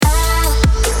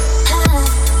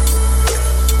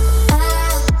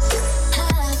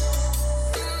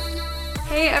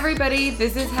everybody.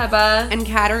 This is Heba and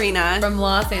Katarina from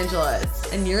Los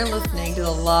Angeles, and you're listening to the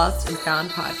Lost and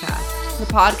Found podcast,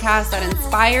 the podcast that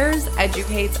inspires,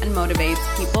 educates, and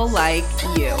motivates people like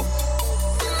you.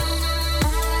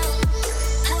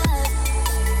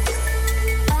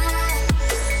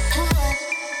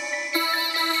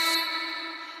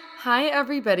 Hi,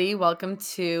 everybody. Welcome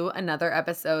to another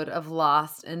episode of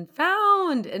Lost and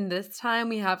Found. And this time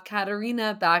we have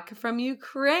Katarina back from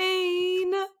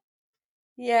Ukraine.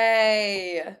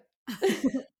 Yay.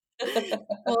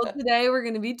 Well, today we're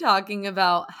going to be talking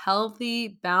about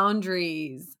healthy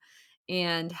boundaries.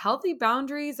 And healthy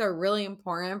boundaries are really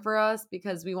important for us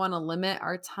because we want to limit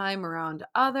our time around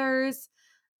others,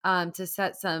 to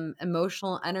set some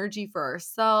emotional energy for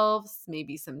ourselves,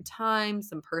 maybe some time,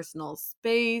 some personal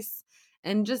space,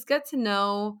 and just get to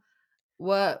know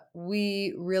what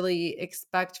we really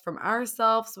expect from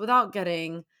ourselves without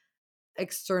getting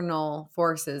external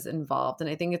forces involved. And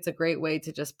I think it's a great way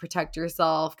to just protect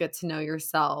yourself, get to know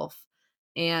yourself,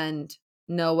 and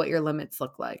know what your limits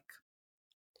look like.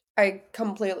 I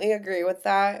completely agree with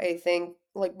that. I think,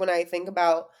 like, when I think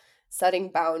about setting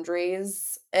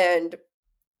boundaries, and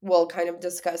we'll kind of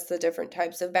discuss the different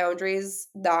types of boundaries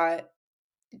that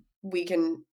we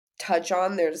can touch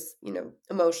on. There's,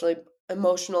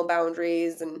 emotional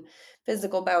boundaries and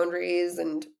physical boundaries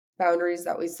and boundaries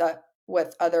that we set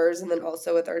with others and then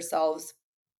also with ourselves.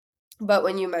 But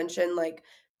when you mention like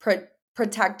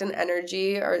protect and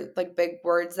energy are like big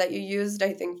words that you used,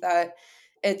 I think that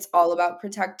it's all about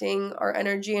protecting our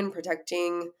energy and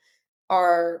protecting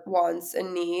our wants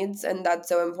and needs. And that's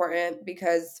so important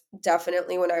because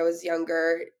definitely when I was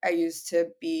younger, I used to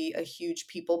be a huge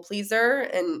people pleaser.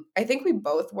 And I think we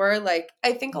both were. Like,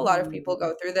 I think a lot of people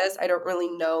go through this. I don't really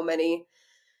know many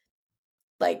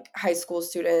like high school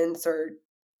students or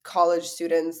college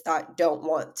students that don't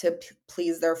want to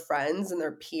please their friends and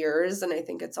their peers. And I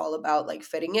think it's all about like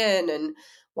fitting in and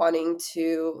wanting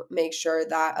to make sure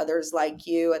that others like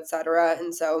you, etc.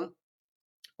 And so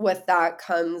with that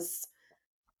comes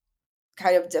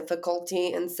kind of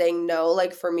difficulty in saying no.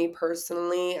 Like for me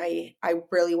personally, I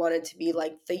really wanted to be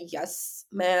like the yes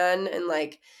man and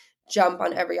like jump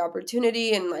on every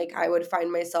opportunity, and like I would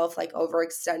find myself like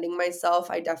overextending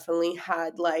myself. I definitely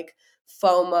had like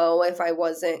FOMO if I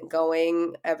wasn't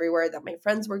going everywhere that my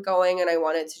friends were going, and I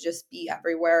wanted to just be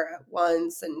everywhere at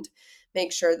once and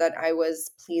make sure that I was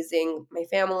pleasing my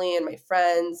family and my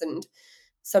friends. And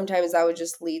sometimes that would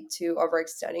just lead to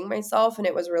overextending myself. And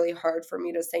it was really hard for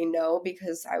me to say no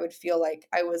because I would feel like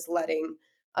I was letting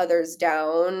others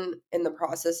down in the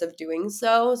process of doing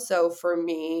so. So for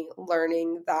me,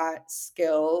 learning that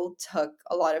skill took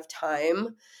a lot of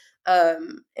time.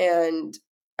 And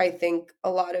I think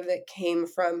a lot of it came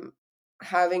from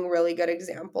having really good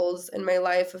examples in my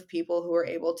life of people who were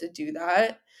able to do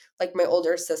that. Like my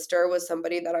older sister was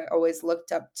somebody that I always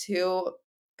looked up to,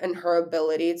 and her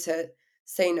ability to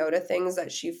say no to things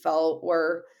that she felt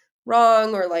were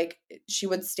wrong, or like she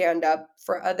would stand up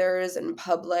for others in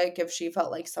public if she felt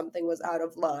like something was out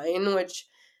of line, which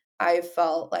I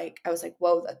felt like I was like,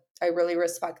 whoa, that I really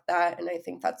respect that. And I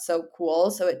think that's so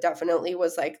cool. So it definitely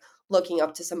was like looking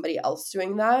up to somebody else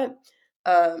doing that.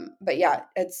 But yeah,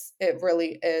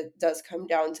 it does come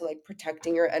down to like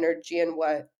protecting your energy and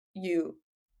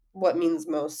what means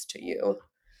most to you.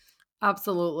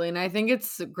 Absolutely. And I think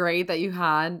it's great that you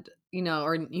had,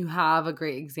 or you have a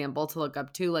great example to look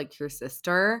up to, like your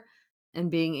sister,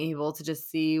 and being able to just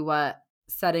see what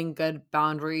setting good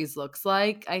boundaries looks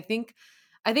like. I think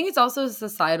it's also a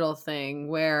societal thing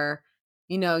where,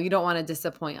 you don't want to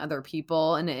disappoint other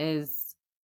people, and it is,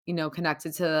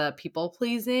 connected to the people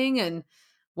pleasing and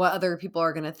what other people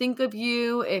are going to think of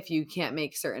you if you can't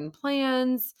make certain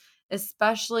plans.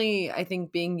 Especially, I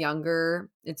think being younger,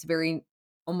 it's very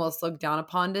almost looked down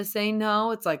upon to say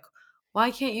no. It's like,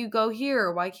 why can't you go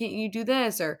here? Why can't you do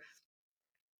this? Or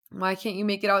why can't you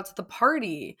make it out to the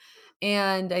party?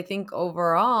 And I think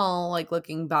overall, like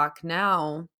looking back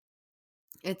now,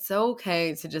 it's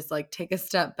okay to just like take a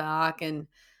step back and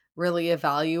really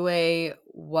evaluate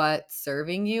what's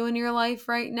serving you in your life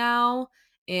right now,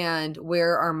 and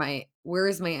where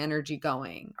is my energy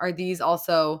going? Are these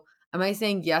also, am I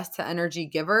saying yes to energy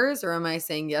givers, or am I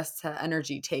saying yes to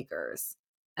energy takers?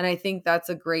 And I think that's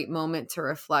a great moment to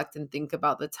reflect and think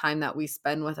about the time that we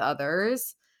spend with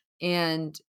others,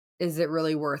 and is it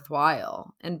really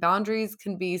worthwhile? And boundaries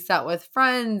can be set with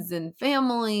friends and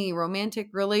family, romantic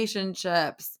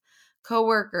relationships,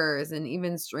 coworkers, and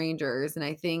even strangers. And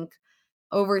I think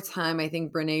over time, I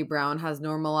think Brene Brown has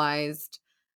normalized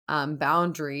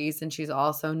boundaries, and she's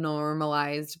also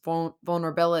normalized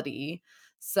vulnerability.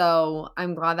 So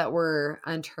I'm glad that we're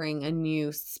entering a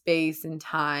new space and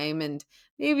time. And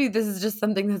maybe this is just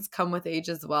something that's come with age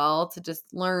as well, to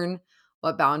just learn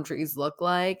what boundaries look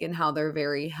like and how they're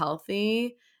very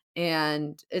healthy.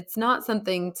 And it's not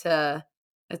something that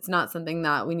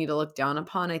we need to look down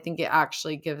upon. I think it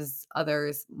actually gives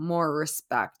others more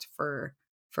respect for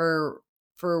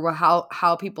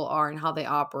how people are and how they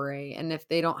operate. And if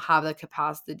they don't have the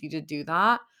capacity to do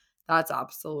that, that's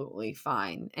absolutely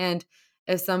fine. And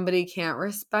if somebody can't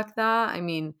respect that, I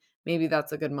mean, maybe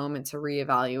that's a good moment to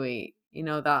reevaluate,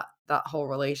 that whole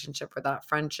relationship or that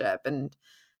friendship, and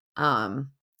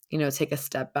um, take a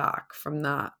step back from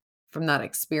that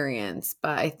experience.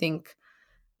 But I think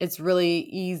it's really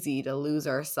easy to lose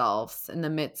ourselves in the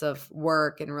midst of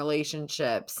work and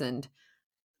relationships and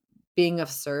being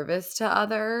of service to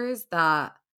others,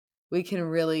 that we can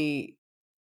really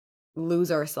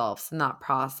lose ourselves in that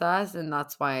process. And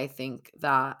that's why I think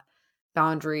that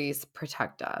boundaries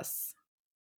protect us.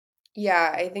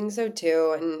 Yeah, I think so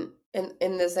too. And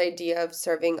in this idea of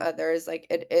serving others, like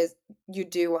it is, you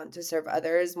do want to serve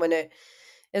others when it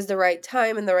is the right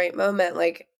time and the right moment.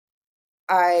 Like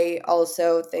I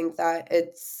also think that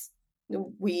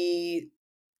we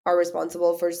are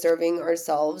responsible for serving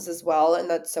ourselves as well, and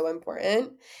that's so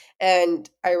important. And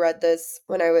I read this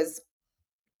when I was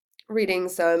reading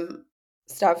some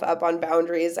stuff up on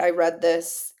boundaries. I read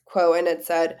this quote and it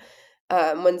said,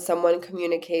 when someone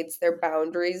communicates their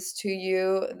boundaries to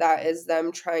you, that is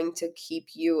them trying to keep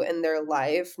you in their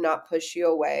life, not push you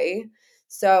away.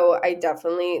 So I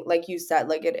definitely, like you said,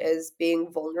 like it is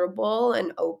being vulnerable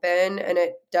and open, and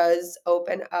it does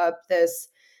open up this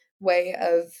way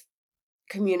of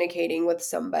communicating with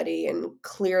somebody and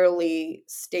clearly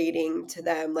stating to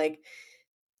them, like,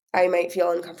 I might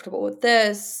feel uncomfortable with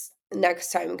this.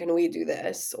 Next time, can we do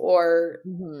this? Or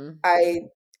Mhm. I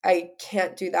I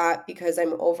can't do that because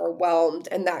I'm overwhelmed,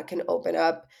 and that can open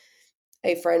up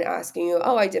a friend asking you,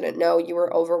 "Oh, I didn't know you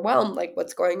were overwhelmed. Like,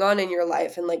 what's going on in your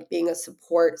life?" And like being a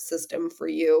support system for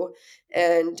you.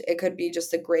 And it could be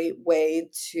just a great way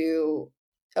to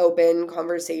open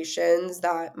conversations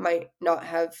that might not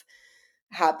have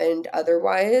happened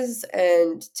otherwise,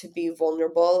 and to be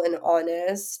vulnerable and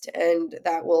honest, and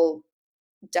that will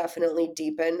definitely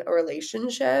deepen a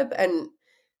relationship. And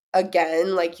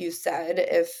again, like you said,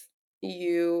 if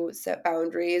you set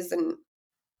boundaries and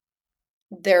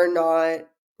they're not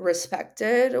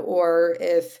respected, or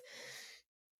if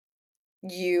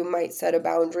you might set a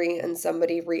boundary and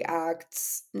somebody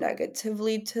reacts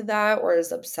negatively to that or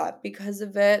is upset because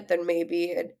of it, then maybe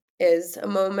it is a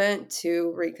moment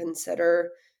to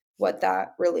reconsider what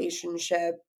that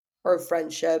relationship or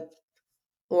friendship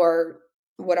or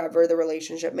whatever the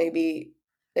relationship maybe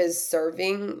is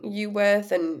serving you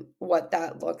with, and what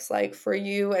that looks like for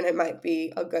you. And it might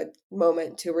be a good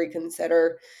moment to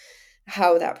reconsider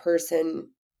how that person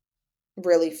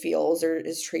really feels or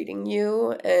is treating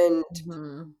you. And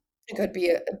Mhm. it could be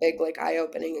a big, like,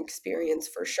 eye-opening experience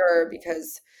for sure,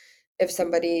 because if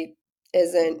somebody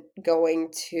isn't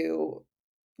going to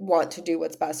want to do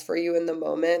what's best for you in the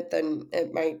moment, then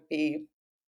it might be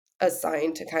a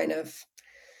sign to kind of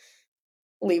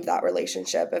leave that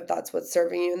relationship if that's what's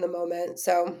serving you in the moment.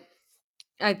 So,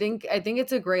 I think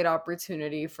it's a great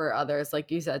opportunity for others, like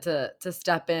you said, to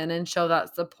step in and show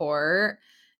that support,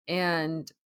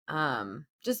 and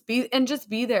just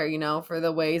be there, for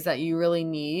the ways that you really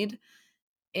need.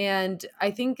 And I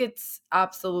think it's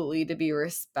absolutely to be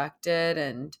respected,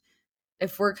 and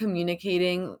if we're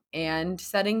communicating and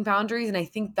setting boundaries, and I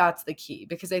think that's the key,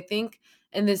 because I think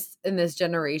in this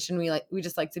generation, we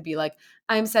just like to be like,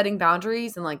 I'm setting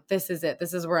boundaries, and like, this is it,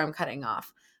 this is where I'm cutting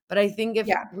off. But I think if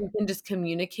yeah. we can just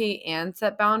communicate and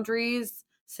set boundaries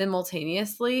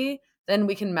simultaneously, then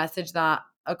we can message that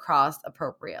across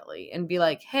appropriately and be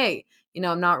like, hey,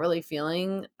 I'm not really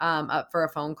feeling up for a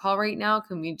phone call right now,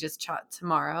 can we just chat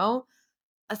tomorrow?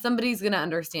 Somebody's gonna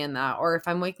understand that. Or if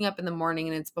I'm waking up in the morning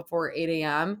and it's before 8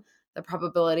 a.m., the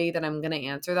probability that I'm gonna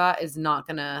answer that is not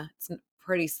gonna it's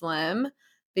pretty slim,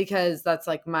 because that's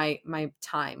like my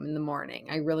time in the morning.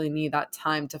 I really need that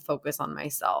time to focus on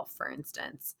myself, for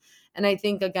instance. And I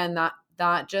think, again,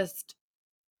 that just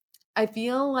I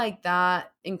feel like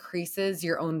that increases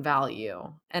your own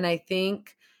value. And I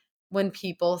think when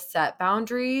people set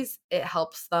boundaries, it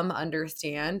helps them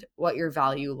understand what your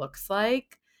value looks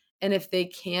like. And if they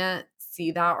can't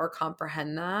see that or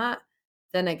comprehend that,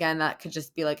 then again, that could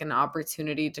just be like an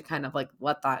opportunity to kind of like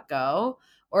let that go.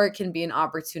 Or it can be an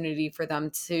opportunity for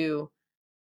them to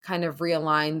kind of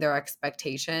realign their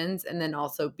expectations, and then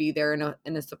also be there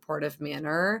in a supportive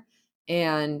manner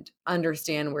and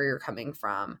understand where you're coming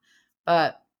from.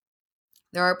 But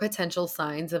there are potential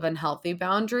signs of unhealthy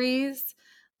boundaries,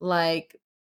 like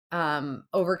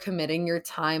overcommitting your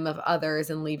time of others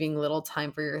and leaving little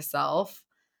time for yourself,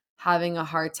 having a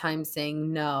hard time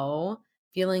saying no,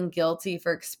 feeling guilty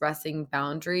for expressing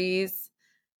boundaries.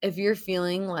 If you're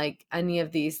feeling like any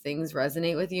of these things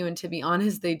resonate with you, and to be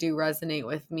honest, they do resonate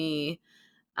with me,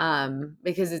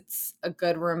 because it's a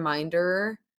good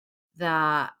reminder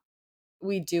that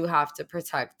we do have to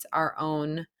protect our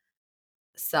own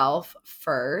self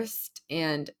first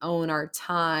and own our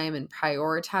time and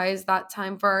prioritize that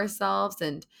time for ourselves,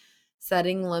 and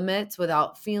setting limits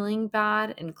without feeling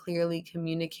bad and clearly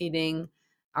communicating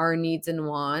our needs and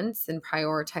wants and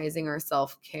prioritizing our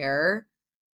self-care.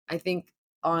 I think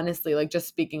honestly, like just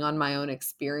speaking on my own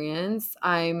experience,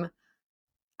 I'm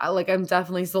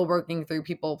definitely still working through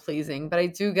people pleasing, but I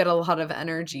do get a lot of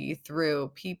energy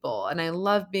through people and I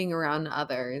love being around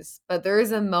others. But there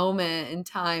is a moment in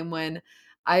time when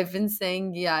I've been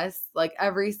saying yes like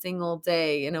every single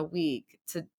day in a week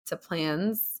to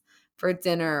plans for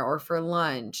dinner or for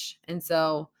lunch. And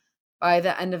so by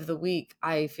the end of the week,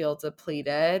 I feel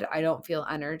depleted. I don't feel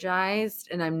energized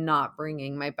and I'm not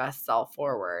bringing my best self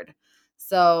forward.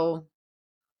 So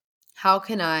how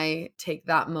can I take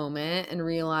that moment and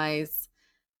realize,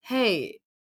 hey,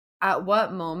 at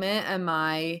what moment am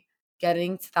I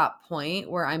getting to that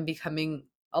point where I'm becoming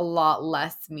a lot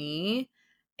less me?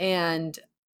 And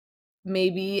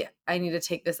maybe I need to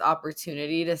take this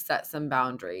opportunity to set some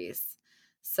boundaries.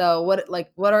 So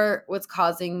what's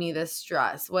causing me this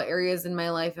stress? What areas in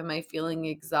my life am I feeling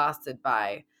exhausted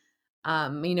by?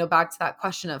 Back to that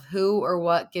question of who or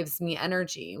what gives me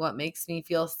energy, what makes me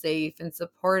feel safe and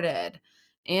supported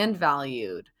and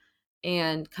valued.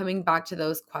 And coming back to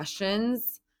those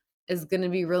questions is going to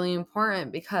be really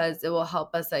important because it will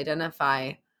help us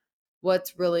identify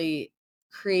what's really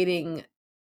creating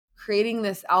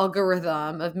this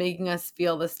algorithm of making us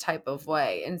feel this type of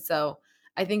way. And so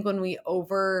I think when we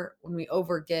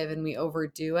overgive and we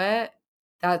overdo it,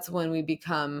 that's when we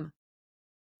become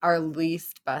our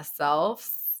least best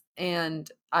selves. And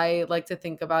I like to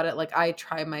think about it like I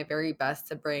try my very best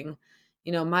to bring,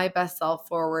 my best self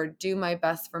forward, do my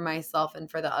best for myself and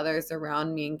for the others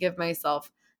around me, and give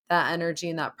myself that energy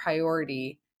and that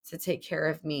priority to take care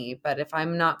of me. But if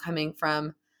I'm not coming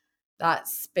from that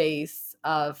space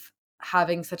of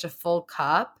having such a full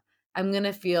cup, I'm going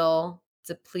to feel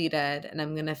depleted and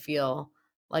I'm going to feel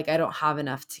like I don't have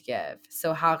enough to give.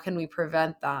 So, how can we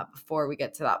prevent that before we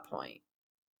get to that point?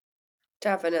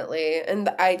 Definitely. And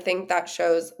I think that's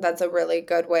a really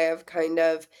good way of kind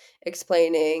of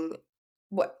explaining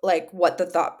what the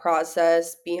thought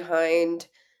process behind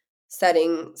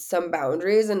setting some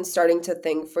boundaries and starting to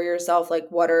think for yourself, like,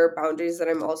 what are boundaries that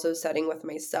I'm also setting with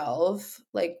myself?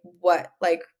 Like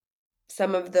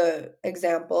some of the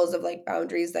examples of like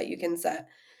boundaries that you can set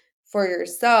for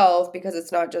yourself, because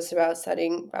it's not just about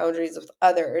setting boundaries with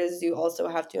others. You also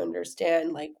have to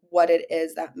understand like what it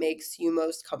is that makes you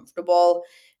most comfortable.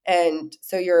 And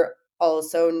so you're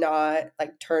also not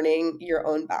like turning your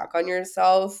own back on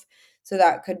yourself. So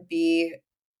that could be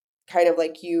kind of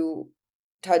like you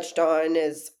touched on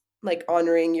is like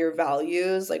honoring your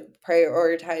values, like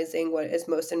prioritizing what is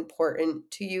most important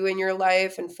to you in your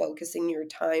life and focusing your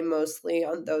time mostly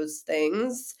on those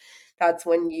things. That's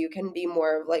when you can be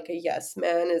more of like a yes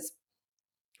man, is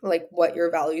like what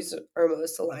your values are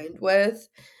most aligned with.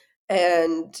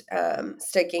 And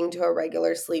sticking to a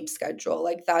regular sleep schedule.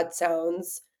 Like that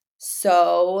sounds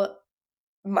so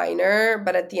minor,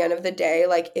 but at the end of the day,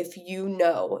 like if you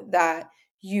know that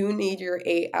you need your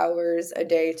 8 hours a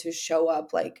day to show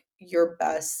up like your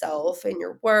best self in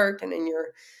your work and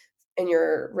in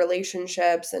your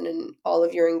relationships and in all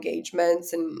of your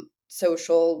engagements and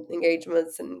social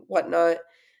engagements and whatnot,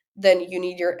 then you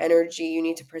need your energy. You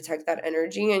need to protect that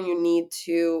energy and you need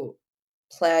to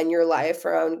plan your life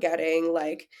around getting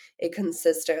like a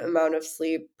consistent amount of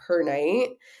sleep per night.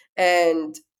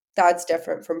 And that's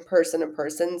different from person to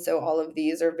person. So all of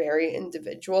these are very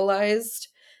individualized.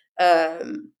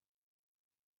 Um,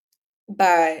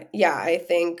 but yeah, I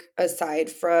think aside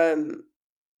from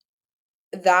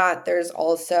that, there's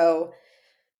also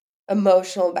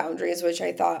emotional boundaries, which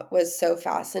I thought was so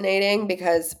fascinating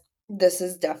because this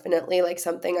is definitely like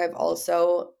something I've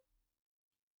also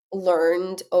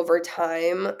learned over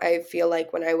time. I feel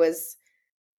like when I was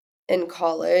in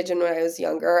college and when I was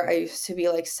younger, I used to be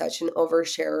like such an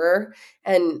oversharer.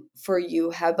 And for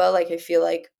you, Heba, like I feel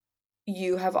like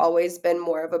you have always been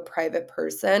more of a private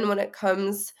person when it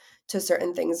comes to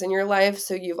certain things in your life.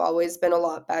 So you've always been a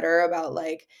lot better about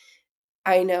like,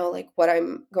 I know like what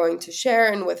I'm going to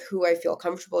share and with who I feel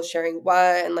comfortable sharing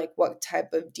what and like what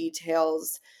type of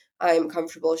details I'm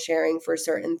comfortable sharing for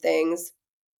certain things.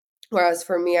 Whereas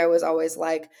for me, I was always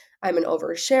like, I'm an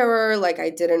oversharer. Like, I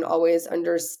didn't always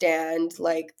understand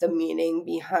like the meaning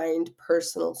behind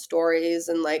personal stories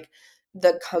and like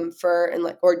the comfort and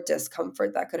like or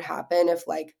discomfort that could happen if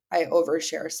like I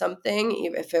overshare something,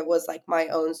 even if it was like my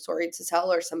own story to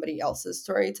tell or somebody else's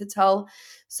story to tell.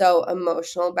 So,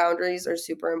 emotional boundaries are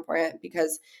super important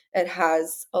because it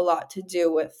has a lot to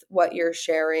do with what you're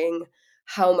sharing,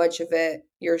 how much of it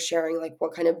you're sharing, like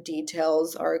what kind of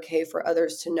details are okay for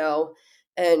others to know,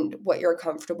 and what you're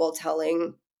comfortable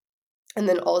telling. And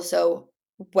then also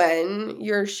when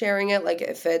you're sharing it, like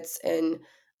if it's in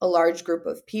a large group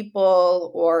of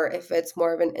people or if it's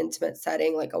more of an intimate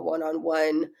setting, like a one on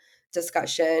one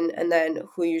discussion, and then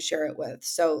who you share it with.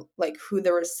 So, like who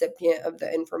the recipient of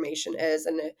the information is,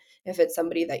 and if it's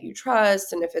somebody that you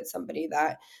trust, and if it's somebody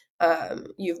that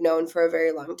you've known for a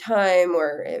very long time,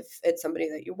 or if it's somebody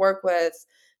that you work with.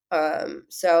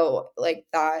 So, like,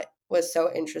 that was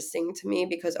so interesting to me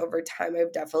because over time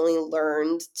I've definitely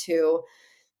learned to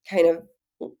kind of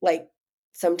like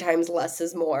sometimes less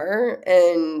is more,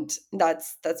 and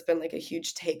that's been like a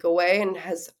huge takeaway and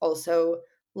has also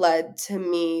led to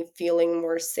me feeling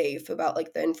more safe about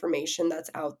like the information that's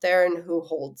out there and who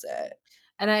holds it.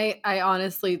 And I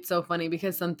honestly, it's so funny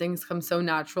because some things come so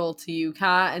natural to you,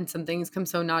 Kat, and some things come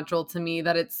so natural to me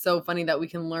that it's so funny that we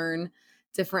can learn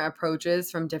different approaches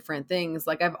from different things.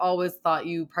 Like I've always thought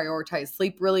you prioritize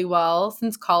sleep really well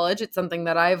since college. It's something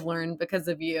that I've learned because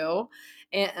of you.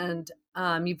 And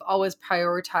you've always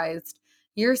prioritized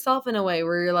yourself in a way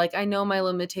where you're like, I know my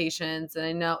limitations, and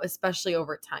I know, especially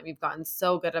over time, you've gotten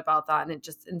so good about that. And it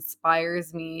just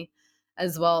inspires me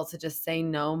as well to just say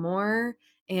no more,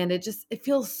 and it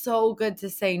feels so good to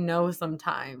say no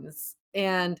sometimes.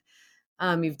 And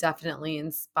you've definitely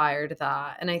inspired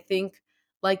that. And I think,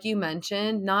 like you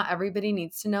mentioned, not everybody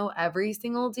needs to know every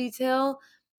single detail.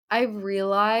 I've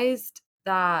realized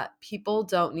that people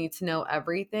don't need to know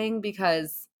everything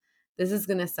because this is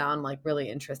going to sound like really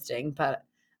interesting, but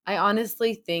I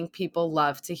honestly think people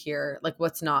love to hear like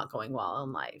what's not going well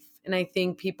in life. And I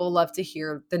think people love to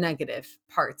hear the negative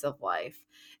parts of life.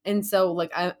 And so,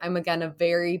 like, I'm again a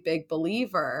very big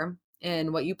believer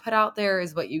in what you put out there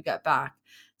is what you get back.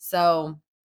 So,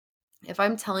 if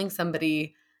I'm telling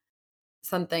somebody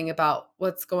something about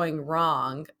what's going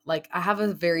wrong, like I have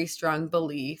a very strong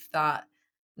belief that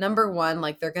number one,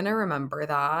 like they're going to remember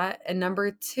that. And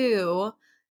number two,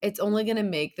 it's only going to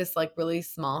make this like really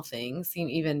small thing seem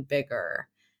even bigger.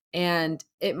 And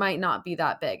it might not be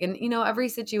that big. And, every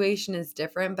situation is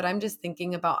different, but I'm just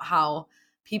thinking about how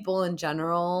people in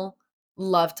general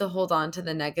love to hold on to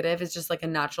the negative. It's just like a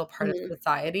natural part of Mhm.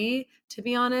 society, to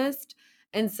be honest.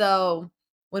 And so,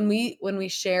 when we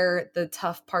share the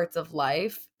tough parts of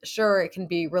life, sure, it can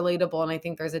be relatable, and I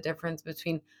think there's a difference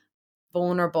between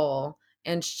vulnerable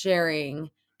and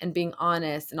sharing and being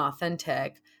honest and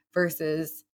authentic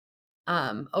versus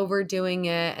overdoing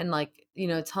it and like,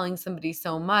 telling somebody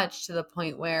so much to the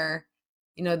point where,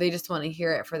 they just want to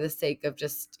hear it for the sake of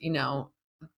just,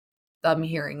 them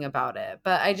hearing about it.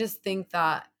 But I just think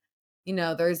that,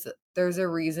 there's a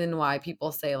reason why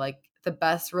people say like the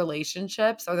best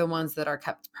relationships are the ones that are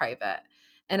kept private.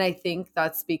 And I think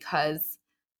that's because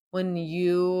when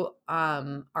you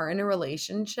are in a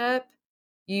relationship,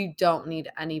 you don't need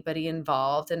anybody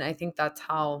involved. And I think that's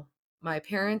how my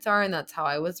parents are, and that's how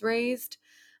I was raised.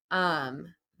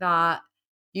 That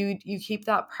you keep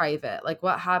that private. Like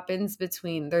what happens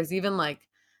between there's even like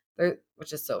there,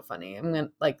 which is so funny. I'm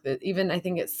gonna like the, even I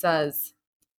think it says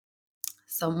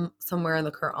somewhere in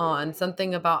the Quran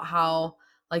something about how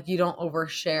like you don't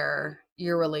overshare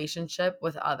your relationship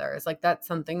with others. Like that's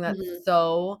something that's Mhm.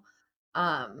 so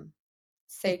um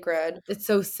it's Sacred. it's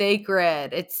so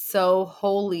sacred. It's so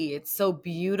holy. It's so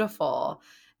beautiful.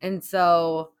 And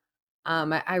so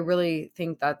I really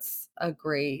think that's a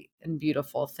great and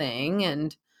beautiful thing.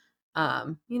 And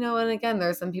and again,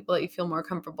 there's some people that you feel more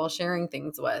comfortable sharing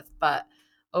things with, but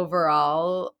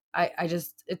overall, I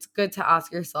just it's good to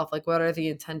ask yourself like what are the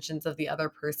intentions of the other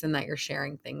person that you're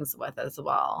sharing things with as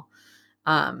well.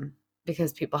 Um,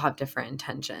 because people have different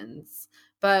intentions.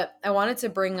 But I wanted to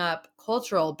bring up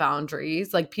cultural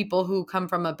boundaries, like people who come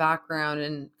from a background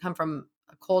and come from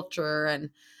a culture and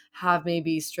have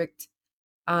maybe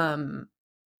um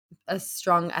a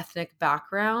strong ethnic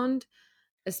background,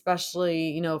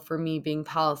 especially, for me being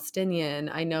Palestinian.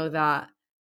 I know that,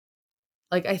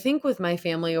 like, I think with my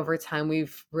family over time,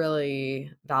 we've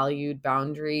really valued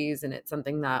boundaries, and it's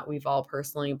something that we've all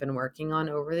personally been working on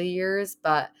over the years.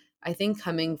 But I think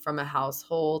coming from a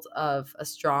household of a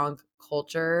strong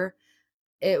culture,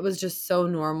 it was just so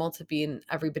normal to be in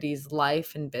everybody's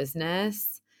life and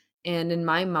business. And in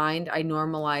my mind, I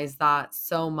normalized that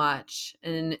so much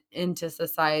and into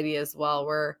society as well,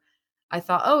 where I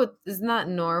thought, oh, isn't that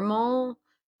normal?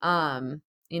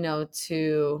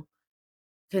 To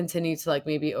continue to like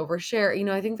maybe overshare.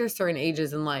 I think there's certain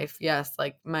ages in life. Yes,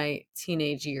 like my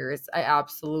teenage years, I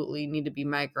absolutely need to be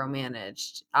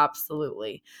micromanaged.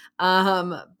 Absolutely.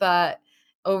 But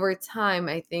over time,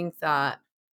 I think that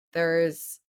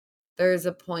there's there's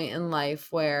a point in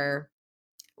life where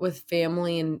with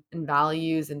family and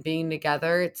values and being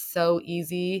together, it's so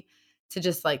easy to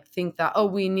just like think that, oh,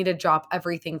 we need to drop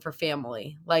everything for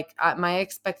family. Like my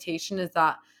expectation is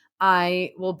that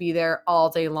I will be there all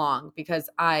day long because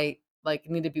I like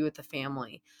need to be with the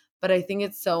family. But I think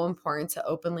it's so important to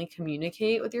openly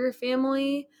communicate with your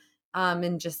family,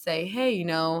 and just say, hey,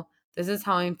 this is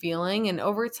how I'm feeling. And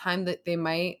over time that they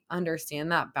might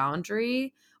understand that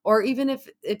boundary. Or even if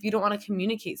you don't want to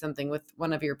communicate something with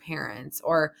one of your parents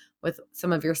or with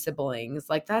some of your siblings,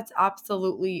 like that's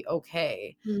absolutely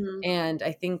okay. Mhm. And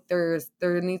I think there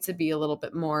needs to be a little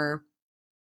bit more,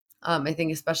 I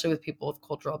think especially with people with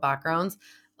cultural backgrounds,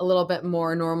 a little bit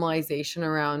more normalization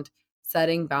around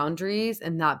setting boundaries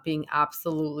and that being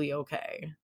absolutely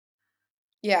okay.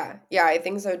 Yeah, yeah, I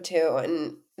think so too,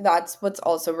 and that's what's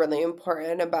also really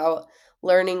important about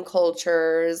learning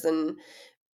cultures and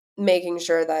making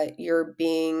sure that you're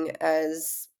being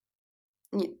as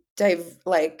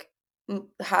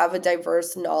have a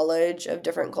diverse knowledge of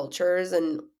different cultures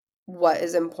and what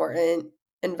is important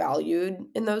and valued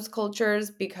in those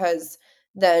cultures, because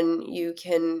then you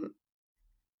can,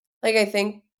 like, I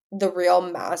think the real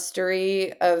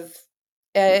mastery of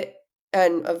it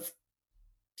and of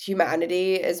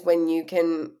humanity is when you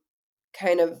can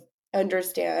kind of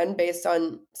understand based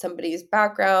on somebody's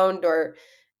background or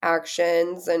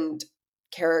actions and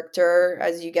character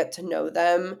as you get to know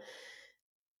them,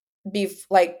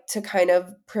 like, to kind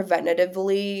of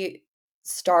preventatively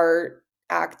start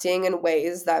acting in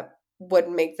ways that would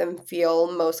make them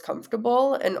feel most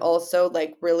comfortable, and also,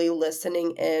 like, really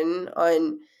listening in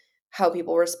on how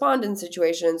people respond in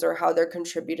situations or how they're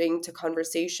contributing to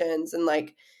conversations, and,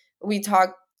 like, we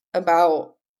talk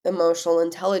about emotional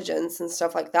intelligence and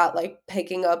stuff like that, like,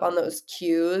 picking up on those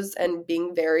cues and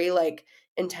being very, like,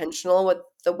 intentional with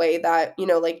the way that,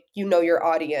 like, your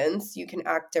audience, you can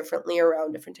act differently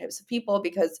around different types of people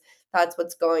because that's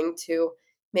what's going to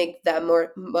make them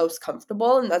more most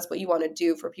comfortable, and that's what you want to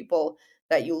do for people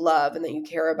that you love and that you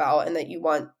care about and that you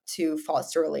want to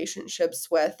foster relationships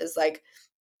with, is like,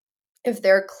 if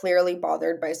they're clearly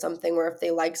bothered by something, or if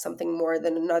they like something more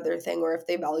than another thing, or if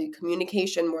they value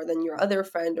communication more than your other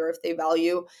friend, or if they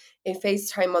value a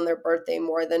FaceTime on their birthday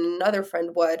more than another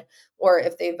friend would, or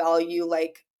if they value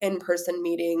like in-person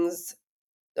meetings,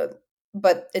 uh,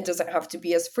 but it doesn't have to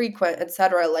be as frequent,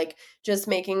 etc. Like, just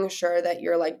making sure that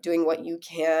you're like doing what you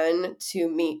can to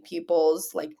meet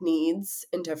people's like needs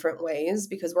in different ways,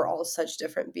 because we're all such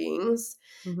different beings.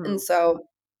 And Mhm. so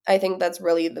I think that's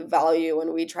really the value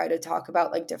when we try to talk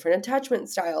about like different attachment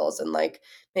styles, and like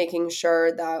making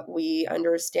sure that we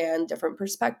understand different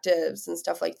perspectives and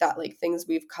stuff like that, like things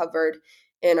we've covered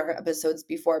in our episodes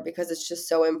before, because it's just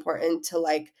so important to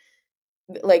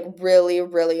really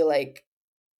really like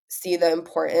see the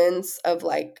importance of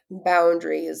like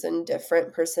boundaries and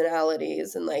different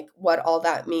personalities and like what all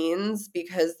that means,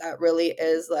 because that really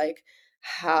is like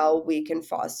how we can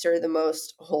foster the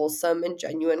most wholesome and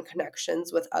genuine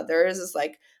connections with others, is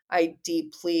like, I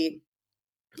deeply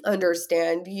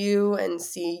understand you and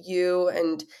see you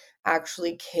and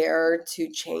actually care to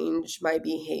change my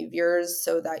behaviors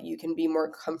so that you can be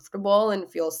more comfortable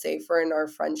and feel safer in our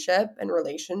friendship and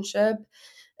relationship.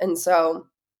 And so,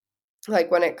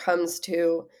 like, when it comes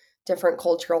to different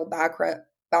cultural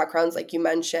backgrounds, like you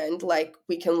mentioned, like,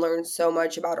 we can learn so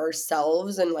much about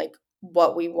ourselves and like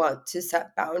what we want to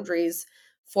set boundaries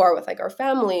for with like our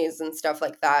families and stuff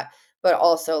like that. But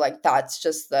also, like, that's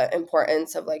just the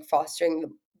importance of like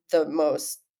fostering the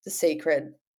most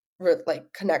sacred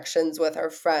like connections with our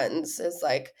friends, is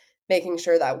like making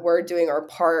sure that we're doing our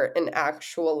part and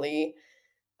actually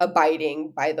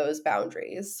abiding by those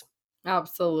boundaries.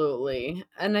 Absolutely.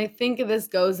 And I think this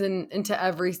goes into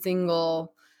every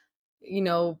single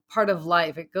part of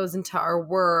life. It goes into our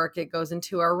work, it goes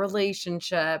into our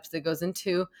relationships, it goes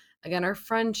into, again, our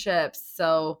friendships.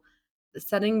 So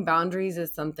setting boundaries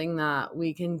is something that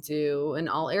we can do in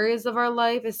all areas of our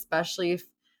life, especially if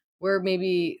we're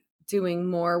maybe doing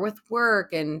more with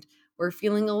work and we're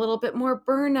feeling a little bit more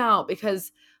burnout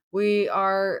because we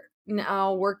are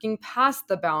now working past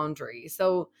the boundary.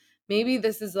 So maybe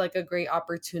this is like a great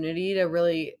opportunity to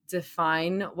really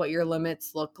define what your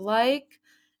limits look like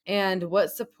and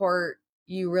what support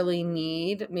you really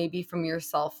need, maybe from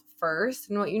yourself first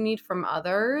and what you need from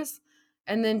others.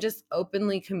 And then just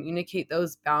openly communicate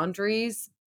those boundaries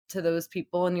to those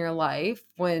people in your life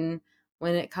when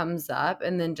it comes up,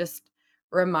 and then just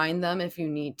remind them if you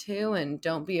need to, and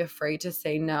don't be afraid to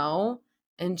say no,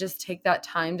 and just take that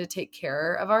time to take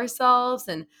care of ourselves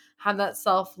and have that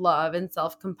self-love and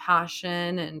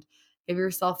self-compassion, and give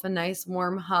yourself a nice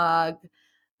warm hug,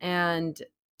 and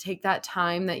take that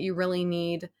time that you really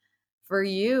need for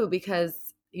you.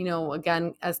 Because,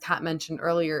 again, as Kat mentioned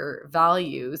earlier,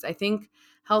 values. I think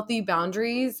healthy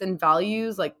boundaries and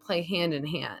values like play hand in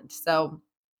hand. So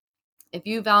if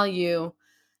you value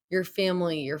your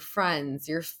family, your friends,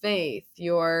 your faith,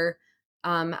 your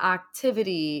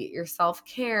activity, your self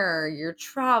care, your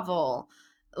travel.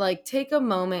 Like, take a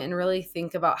moment and really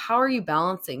think about how are you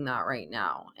balancing that right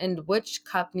now, and which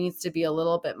cup needs to be a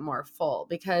little bit more full.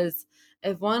 Because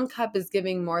if one cup is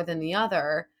giving more than the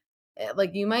other,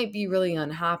 like, you might be really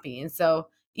unhappy. And so,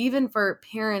 even for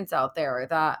parents out there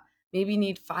that maybe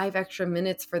need 5 extra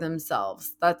minutes for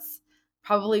themselves, that's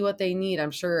probably what they need.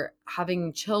 I'm sure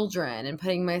having children and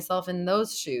putting myself in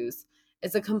those shoes,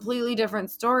 it's a completely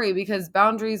different story because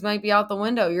boundaries might be out the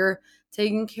window. You're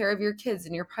taking care of your kids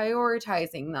and you're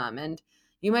prioritizing them, and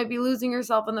you might be losing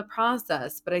yourself in the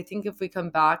process. But I think if we come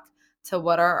back to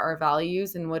what are our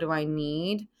values and what do I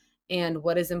need and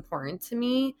what is important to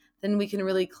me, then we can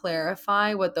really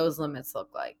clarify what those limits look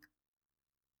like.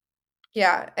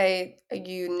 Yeah, I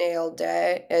you nailed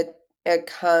it. It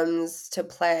comes to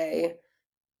play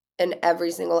in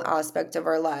every single aspect of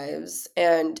our lives,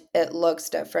 and it looks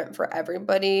different for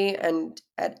everybody and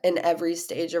in every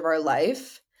stage of our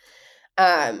life.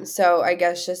 So I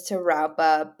guess just to wrap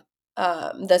up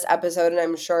this episode, and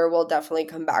I'm sure we'll definitely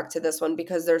come back to this one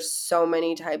because there's so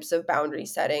many types of boundary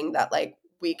setting that like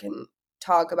we can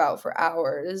talk about for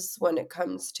hours when it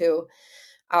comes to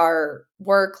our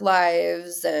work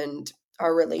lives and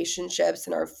our relationships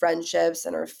and our friendships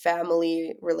and our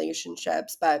family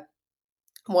relationships. But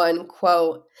one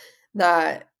quote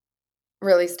that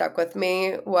really stuck with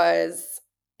me was,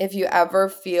 if you ever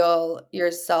feel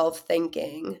yourself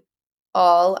thinking,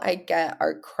 all I get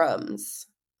are crumbs.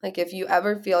 Like, if you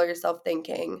ever feel yourself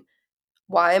thinking,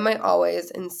 why am I always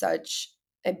in such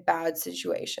a bad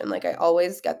situation? Like, I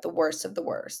always get the worst of the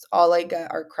worst. All I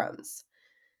get are crumbs.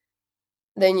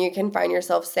 Then you can find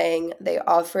yourself saying, they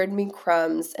offered me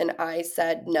crumbs and I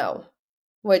said no,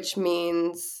 which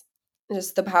means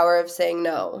just the power of saying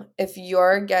no. If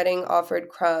you're getting offered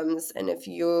crumbs and if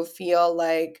you feel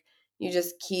like you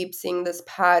just keep seeing this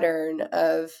pattern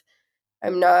of,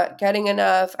 I'm not getting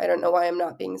enough, I don't know why I'm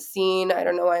not being seen, I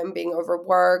don't know why I'm being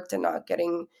overworked and not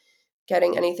getting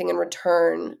anything in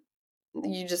return,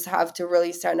 you just have to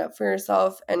really stand up for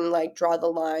yourself and like draw the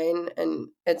line, and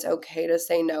it's okay to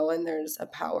say no, and there's a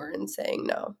power in saying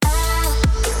no.